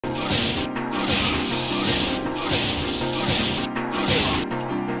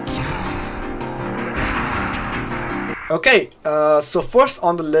Okay, so first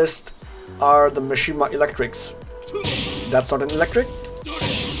on the list are the Mishima Electrics. That's not an electric.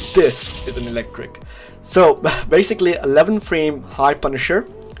 This is an electric. So basically 11 frame high punisher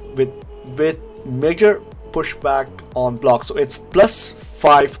with major pushback on block. So it's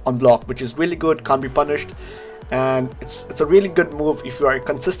 +5 on block, which is really good, can't be punished. And it's a really good move if you are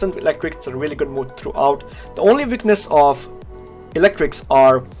consistent with electric. It's a really good move throughout. The only weakness of electrics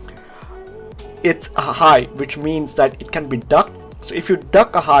are it's a high, which means that it can be ducked. So if you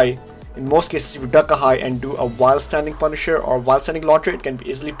duck a high, in most cases if you duck a high and do a while standing punisher or while standing launcher, it can be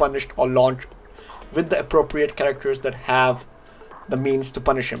easily punished or launched with the appropriate characters that have the means to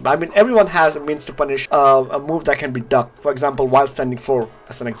punish him. I mean, everyone has a means to punish a move that can be ducked. For example, while standing 4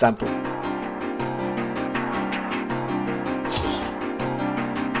 as an example.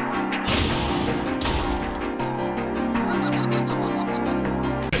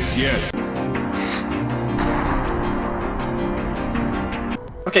 Yes.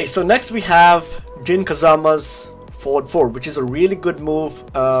 Okay, so next we have Jin Kazama's forward 4, which is a really good move,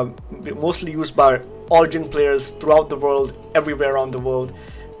 mostly used by all Jin players throughout the world, everywhere around the world.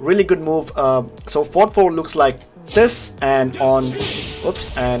 Really good move. So forward 4 looks like this, and on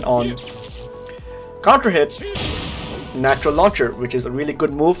counter hit, natural launcher, which is a really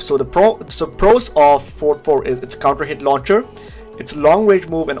good move. So the pros of forward 4 is it's a counter hit launcher. It's a long range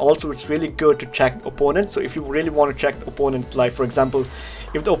move, and also it's really good to check opponent. So if you really want to check the opponent, like for example,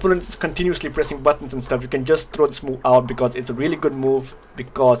 if the opponent is continuously pressing buttons and stuff, you can just throw this move out because it's a really good move,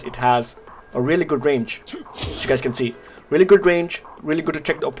 because it has a really good range, as you guys can see. Really good range, really good to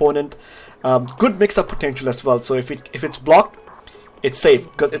check the opponent. Good mix-up potential as well. So if it's blocked, it's safe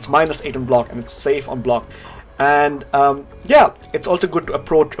because it's -8 on block and it's safe on block. And yeah, it's also good to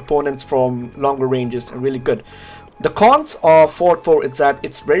approach opponents from longer ranges and really good. The cons of forward 4 is that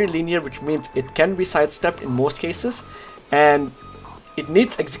it's very linear, which means it can be sidestepped in most cases, and it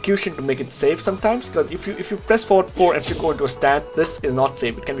needs execution to make it safe sometimes, because if you press forward 4 and if you go into a stand, this is not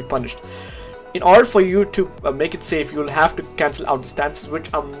safe, it can be punished. In order for you to make it safe, you'll have to cancel out the stances, which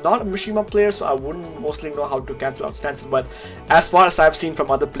I'm not a Mishima player, so I wouldn't mostly know how to cancel out stances, but as far as I've seen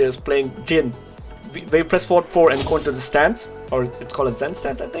from other players playing Jin, they press forward 4 and go into the stance, or it's called a Zen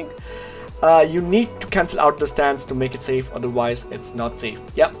stance, I think. You need to cancel out the stance to make it safe, otherwise it's not safe.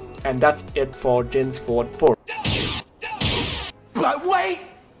 Yep, and that's it for Jin's forward 4. But wait,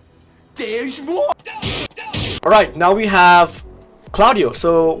 there's more. Alright, now we have Claudio.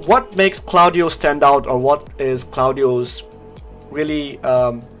 So what makes Claudio stand out, or what is Claudio's really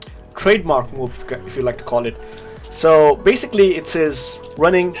trademark move, if you like to call it? So basically it's his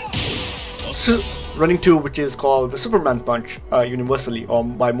running 2, which is called the Superman punch universally, or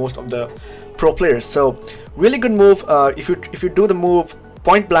by most of the pro players. So really good move. If you do the move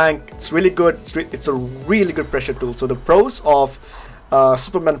point blank, it's really good. It's a really good pressure tool. So the pros of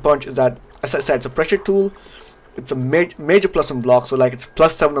Superman punch is that, as I said, it's a pressure tool. It's a major plus on block. So like it's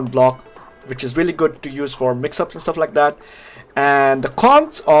 +7 on block, which is really good to use for mix-ups and stuff like that. And the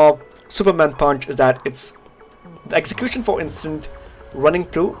cons of Superman punch is that it's the execution for instant running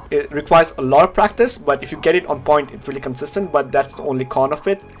 2, it requires a lot of practice, but if you get it on point, it's really consistent. But that's the only con of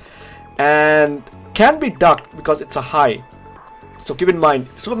it, and can be ducked because it's a high. So keep in mind,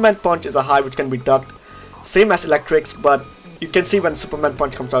 Superman punch is a high which can be ducked, same as electrics, but you can see when Superman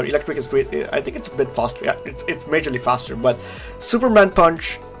punch comes out, electric is great. I think it's a bit faster. Yeah, it's majorly faster, but Superman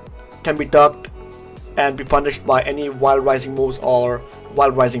punch can be ducked and be punished by any while rising moves or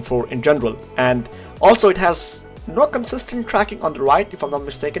while rising 4 in general. And also it has no consistent tracking on the right, if I'm not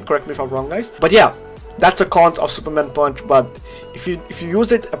mistaken. Correct me if I'm wrong, guys. But yeah, that's a cons of Superman punch. But if you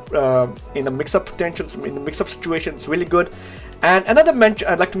use it in a mix-up potential, in a mix-up situation, it's really good. And another mention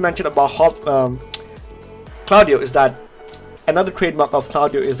I'd like to mention about Claudio is that another trademark of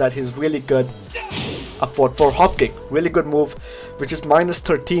Claudio is that he's really good upward for hop kick. Really good move, which is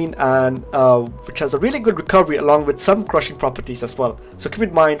 -13 and which has a really good recovery along with some crushing properties as well. So keep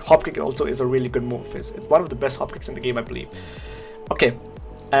in mind, hop kick also is a really good move. It's one of the best hop kicks in the game, I believe. Okay,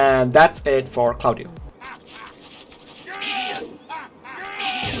 and that's it for Claudio.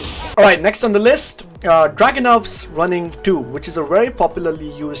 Alright, next on the list, Dragunov's running 2, which is a very popularly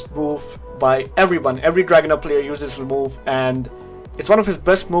used move by everyone. Every Dragunov player uses the move, and it's one of his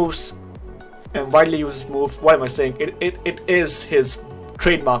best moves and widely used move. What am I saying? It is his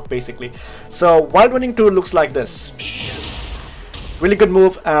trademark, basically. So while running 2 looks like this. Really good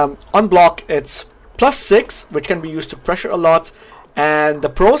move. On block, it's +6, which can be used to pressure a lot. And the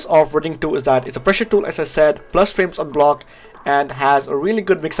pros of running 2 is that it's a pressure tool, as I said, plus frames on block, and has a really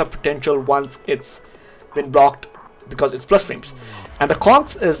good mix-up potential once it's been blocked because it's plus frames. And the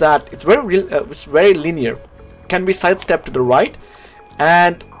cons is that it's very linear. can be sidestepped to the right,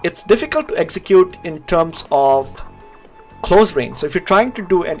 and it's difficult to execute in terms of close range. So if you're trying to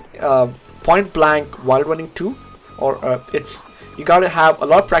do an point blank while running 2, or you gotta have a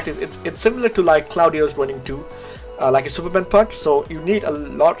lot of practice. It's similar to like Claudio's running 2, like a Superman punch. So you need a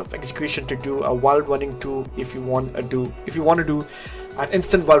lot of execution to do a while running 2 if you want to do an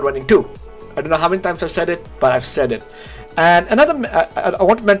instant while running 2. I don't know how many times I've said it, but I've said it. And I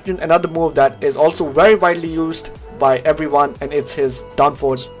want to mention another move that is also very widely used by everyone, and it's his down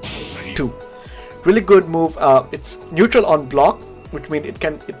forward 2. Really good move. It's neutral on block, which means it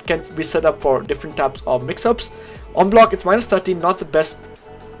can be set up for different types of mix-ups. On block, it's -13, not the best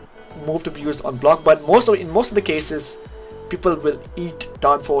move to be used on block, but in most of the cases, people will eat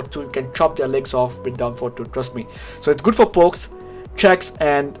down forward 2. You can chop their legs off with down forward 2. Trust me. So it's good for pokes, checks,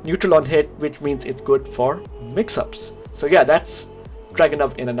 and neutral on hit, which means it's good for mix-ups. So yeah, that's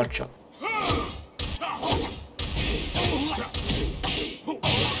Dragunov in a nutshell.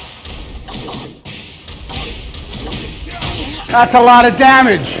 That's a lot of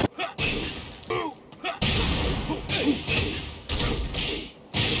damage.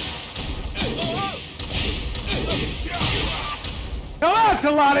 That's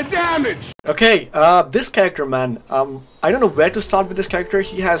a lot of damage. Okay, this character, man, I don't know where to start with this character.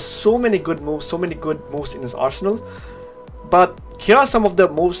 He has so many good moves in his arsenal. But here are some of the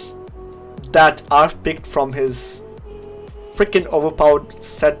moves that I've picked from his freaking overpowered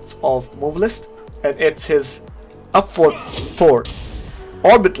sets of movelist, and it's his up 4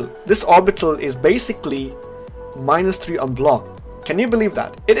 orbital. This orbital is basically -3 on block. Can you believe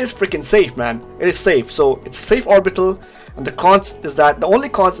that? It is freaking safe, man. It is safe. So it's a safe orbital, and the only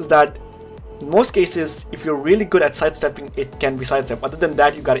cons is that in most cases, if you're really good at sidestepping, it can be sidestepped. Other than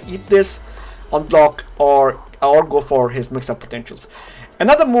that, you gotta eat this on block or go for his mix-up potentials.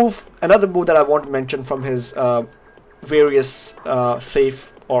 Another move that I want to mention from his various safe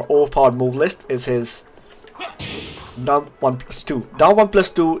or overpowered move list is his down 1+2. Down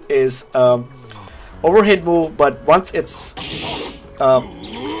 1+2 is overhead move, but once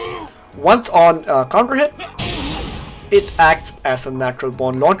on counter hit, it acts as a natural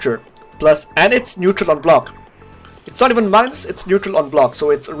born launcher. And it's neutral on block. It's not even minus, it's neutral on block, so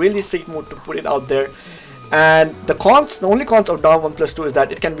it's a really safe move to put it out there. And the only cons of down 1+2 is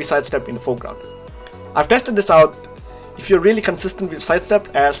that it can be sidestepped in the foreground. I've tested this out. If you're really consistent with sidestep,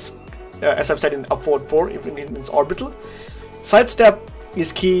 as I've said in up forward 4, even in its orbital, sidestep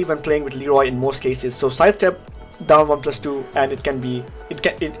is key when playing with Leroy in most cases. So sidestep down 1+2, and it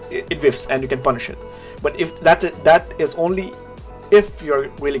whiffs and you can punish it. But if that is only if you're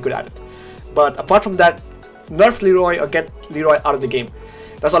really good at it. But apart from that, nerf Leroy or get Leroy out of the game.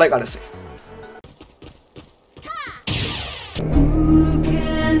 That's all I gotta say. Who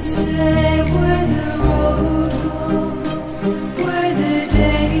can say where the road goes, where the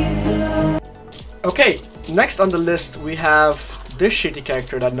day flows? Okay, next on the list we have this shitty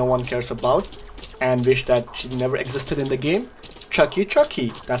character that no one cares about and wish that she never existed in the game. Chucky,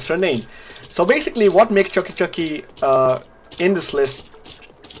 that's her name. So basically what makes Chucky in this list,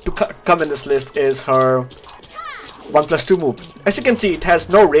 to come in this list, is her 1+2 move. As you can see, it has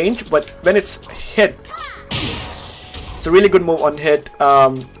no range, but when it's hit, it's a really good move on hit.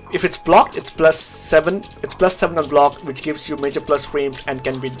 If it's blocked, it's +7. It's +7 on block, which gives you major plus frames and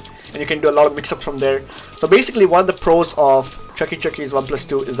you can do a lot of mix-ups from there. So basically, one of the pros of Chucky's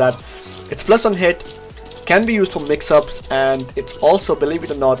 1+2 is that it's plus on hit, can be used for mix-ups, and it's also, believe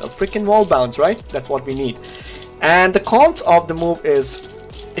it or not, a freaking wall bounce, right? That's what we need. And the cons of the move is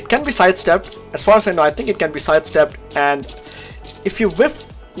it can be sidestepped. As far as I know, I think it can be sidestepped, and if you whiff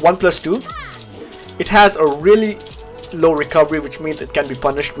 1+2, it has a really low recovery, which means it can be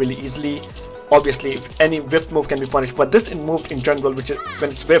punished really easily. Obviously, any whiffed move can be punished, but this move in general, which is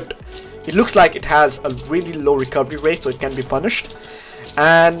when it's whiffed, it looks like it has a really low recovery rate, so it can be punished.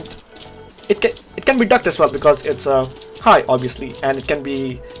 And it can be ducked as well because it's high, obviously, and it can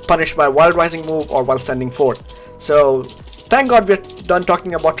be punished by wild rising move or while standing forward. So thank God we're done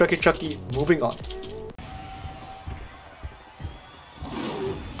talking about Chucky. Moving on.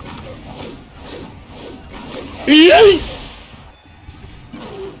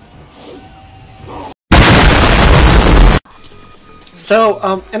 So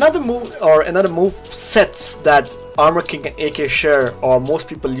another move sets that Armor King and AK share, or most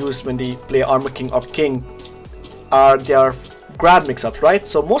people use when they play Armor King or King, are their grab mix-ups, right?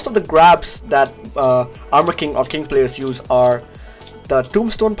 So most of the grabs that Armor King or King players use are the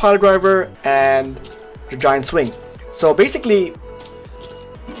Tombstone Piledriver and the Giant Swing. So basically,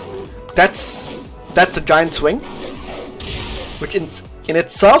 that's a Giant Swing, which in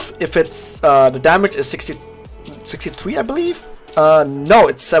itself, if it's the damage is 63, I believe. No,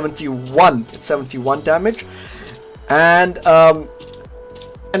 it's 71. It's 71 damage. And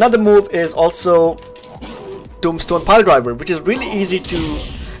another move is also Tombstone Piledriver, which is really easy to.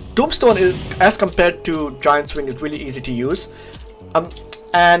 Tombstone is, as compared to Giant Swing, is really easy to use,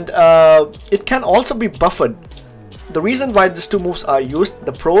 and it can also be buffered. The reason why these two moves are used,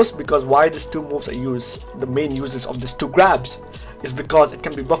 the pros, because why these two moves are used, the main uses of these two grabs, is because it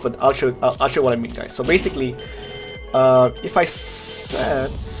can be buffered. I'll show what I mean, guys. So basically, if I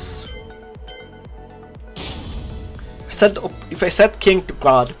set King to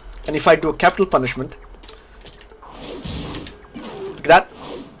guard, and if I do a capital punishment, look at that.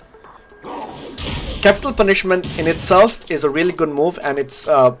 Capital punishment in itself is a really good move, and it's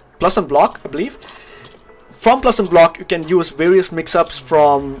plus on block, I believe. From plus on block, you can use various mix-ups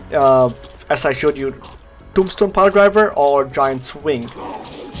from, as I showed you, Tombstone Piledriver or Giant Swing.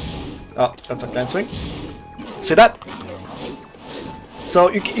 Oh, that's a Giant Swing. See that? So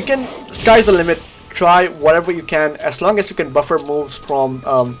you can, sky's the limit. Try whatever you can, as long as you can buffer moves from.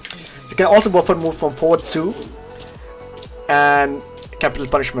 You can also buffer moves from forward 2 and capital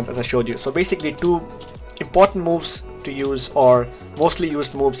punishment, as I showed you. So basically, two important moves to use, or mostly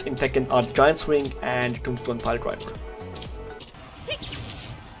used moves in Tekken, are Giant Swing and Tombstone Piledriver.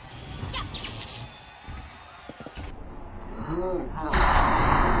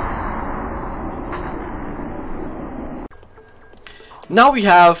 Now we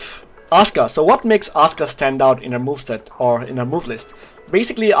have Asuka. So what makes Asuka stand out in her moveset or in her move list?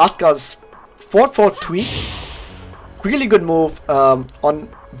 Basically, Asuka's 4-4-3, really good move. On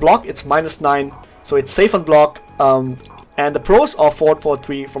block, it's -9, so it's safe on block. And the pros of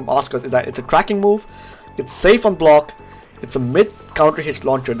 4-4-3 from Asuka is that it's a tracking move, it's safe on block, it's a mid counter hit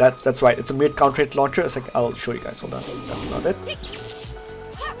launcher. That's right, it's a mid counter hit launcher. It's like, I'll show you guys. Hold on, that's not it.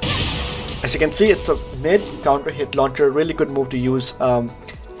 As you can see, it's a mid counter hit launcher, really good move to use.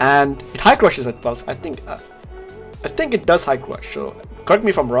 And it high crushes as well. I think it does high crush. So correct me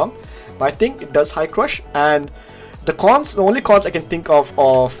if I'm wrong, but I think it does high crush. And the only cons I can think of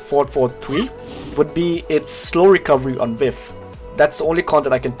 4-4-3 would be its slow recovery on whiff. That's the only con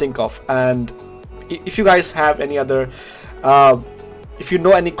that I can think of. And if you guys have any other, if you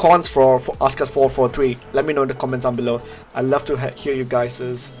know any cons for Asuka's 4-4-3, let me know in the comments down below. I'd love to hear you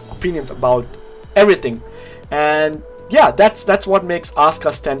guys' opinions about everything. And yeah, that's what makes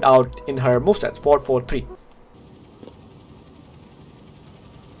Asuka stand out in her movesets, 4-4-3.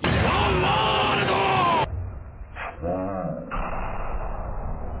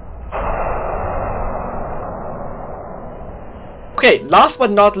 Okay, last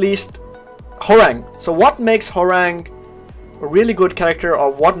but not least, Hwoarang. So what makes Hwoarang a really good character, or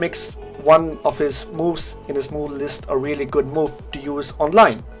what makes one of his moves in his move list a really good move to use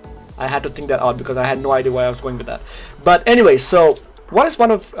online? I had to think that out because I had no idea where I was going with that. But anyway, so what is one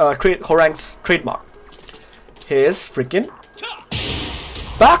of Hwoarang's trademark? His freaking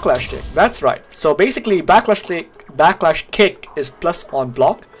backlash kick. That's right. So basically, backlash kick is plus on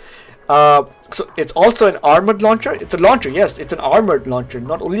block. So it's also an armored launcher. It's a launcher, yes, it's an armored launcher.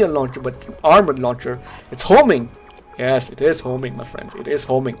 Not only a launcher, but it's an armored launcher. It's homing. Yes, it is homing, my friends. It is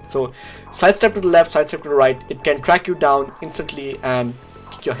homing. So sidestep to the left, sidestep to the right. It can track you down instantly and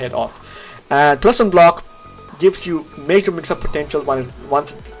kick your head off. And plus on block gives you major mix-up potential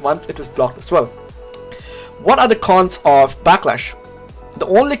once it is blocked as well. What are the cons of backlash? The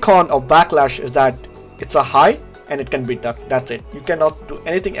only con of backlash is that it's a high and it can be ducked. That's it. You cannot do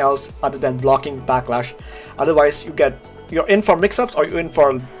anything else other than blocking backlash. Otherwise, you're in for mix-ups, or you're in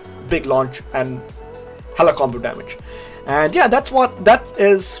for a big launch and hella combo damage. And yeah, that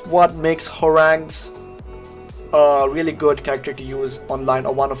is what makes Hwoarang's a really good character to use online,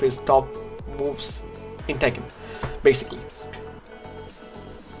 or one of his top moves in Tekken, basically.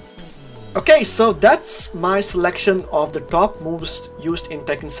 Okay, so that's my selection of the top moves used in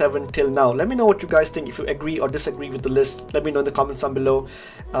Tekken 7 till now. Let me know what you guys think. If you agree or disagree with the list, let me know in the comments down below.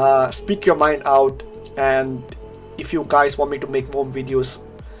 Speak your mind out, and if you guys want me to make more videos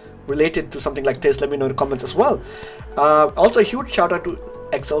related to something like this, let me know in the comments as well. Also, a huge shout out to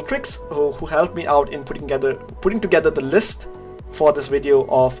Exceltrix who helped me out in putting together the list for this video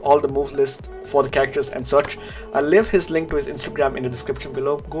of all the move list for the characters and such. I'll leave his link to his Instagram in the description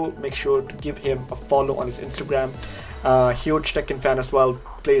below. Go make sure to give him a follow on his Instagram. Huge Tekken fan as well.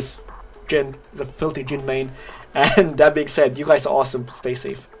 Plays Jin, is a filthy Jin main. And that being said, you guys are awesome. Stay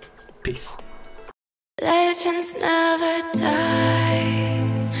safe. Peace. Legends never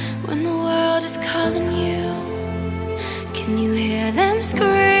die when the world is calling you. Can you hear them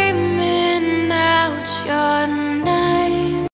scream?